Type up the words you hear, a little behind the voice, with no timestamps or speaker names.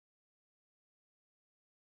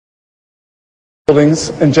buildings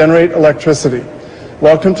and generate electricity.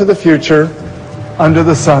 Welcome to the future under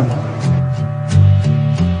the sun.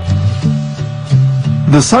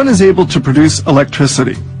 The sun is able to produce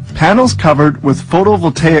electricity. Panels covered with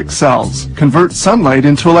photovoltaic cells convert sunlight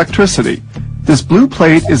into electricity. This blue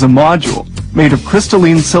plate is a module made of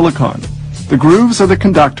crystalline silicon. The grooves are the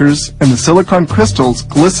conductors, and the silicon crystals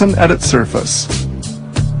glisten at its surface.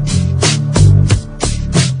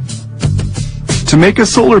 To make a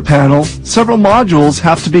solar panel, several modules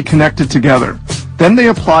have to be connected together. Then they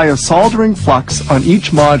apply a soldering flux on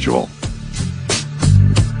each module.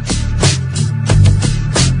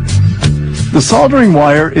 The soldering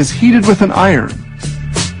wire is heated with an iron.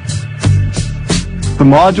 The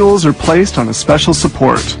modules are placed on a special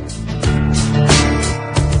support.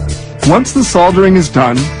 Once the soldering is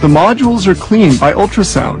done, the modules are cleaned by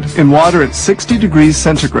ultrasound in water at 60 degrees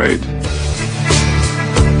centigrade.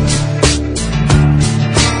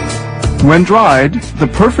 When dried, the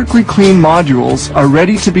perfectly clean modules are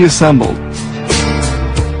ready to be assembled.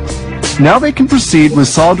 Now they can proceed with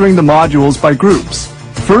soldering the modules by groups.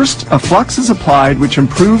 First, a flux is applied which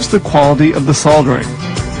improves the quality of the soldering.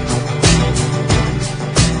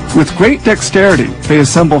 With great dexterity, they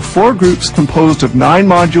assemble 4 groups composed of 9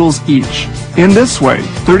 modules each. In this way,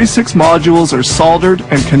 36 modules are soldered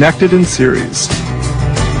and connected in series.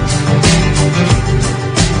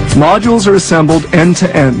 Modules are assembled end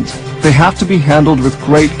to end. They have to be handled with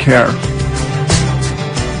great care.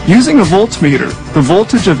 Using a voltmeter, the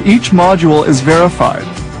voltage of each module is verified.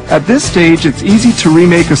 At this stage, it's easy to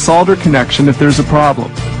remake a solder connection if there's a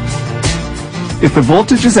problem. If the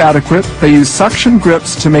voltage is adequate, they use suction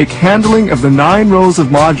grips to make handling of the 9 rows of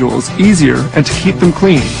modules easier and to keep them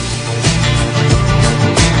clean.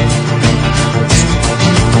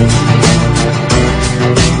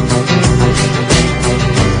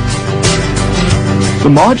 The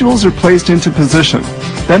modules are placed into position.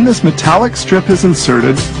 Then this metallic strip is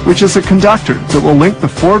inserted, which is a conductor that will link the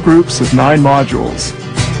 4 groups of 9 modules.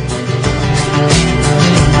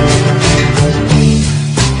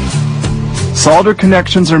 Solder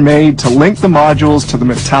connections are made to link the modules to the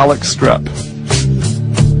metallic strip.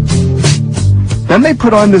 Then they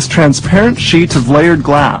put on this transparent sheet of layered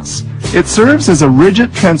glass. It serves as a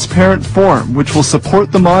rigid, transparent form which will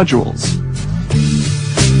support the modules.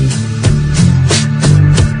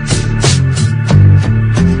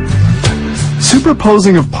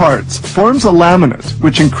 Superposing of parts forms a laminate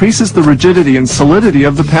which increases the rigidity and solidity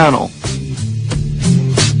of the panel.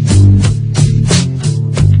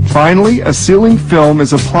 Finally, a sealing film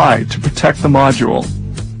is applied to protect the module.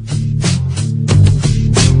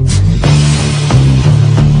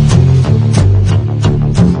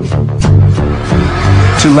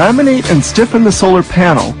 To laminate and stiffen the solar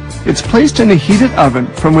panel, it's placed in a heated oven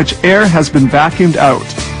from which air has been vacuumed out.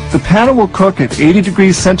 The panel will cook at 80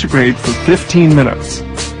 degrees centigrade for 15 minutes.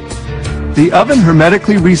 The oven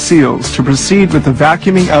hermetically reseals to proceed with the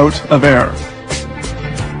vacuuming out of air.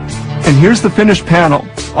 And here's the finished panel.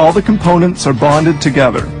 All the components are bonded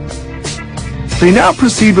together. They now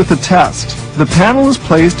proceed with the test. The panel is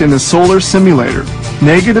placed in a solar simulator.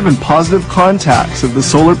 Negative and positive contacts of the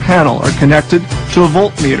solar panel are connected to a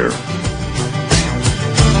voltmeter.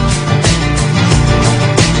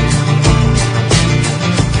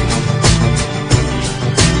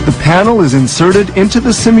 The panel is inserted into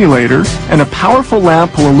the simulator and a powerful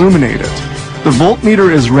lamp will illuminate it. The voltmeter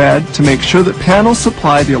is read to make sure that panels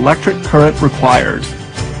supply the electric current required.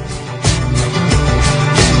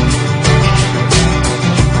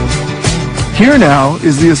 Here now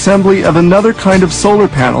is the assembly of another kind of solar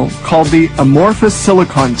panel called the amorphous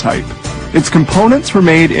silicon type. Its components were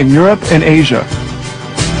made in Europe and Asia.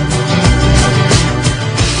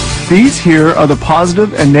 These here are the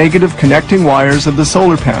positive and negative connecting wires of the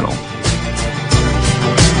solar panel.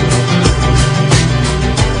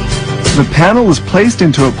 The panel is placed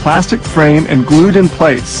into a plastic frame and glued in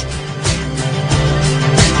place.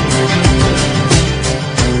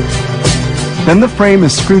 Then the frame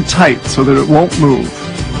is screwed tight so that it won't move.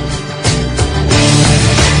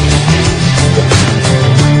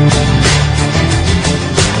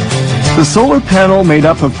 The solar panel made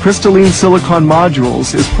up of crystalline silicon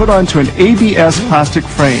modules is put onto an ABS plastic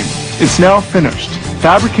frame. It's now finished.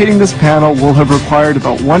 Fabricating this panel will have required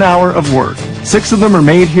about 1 hour of work. 6 of them are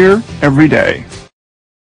made here every day.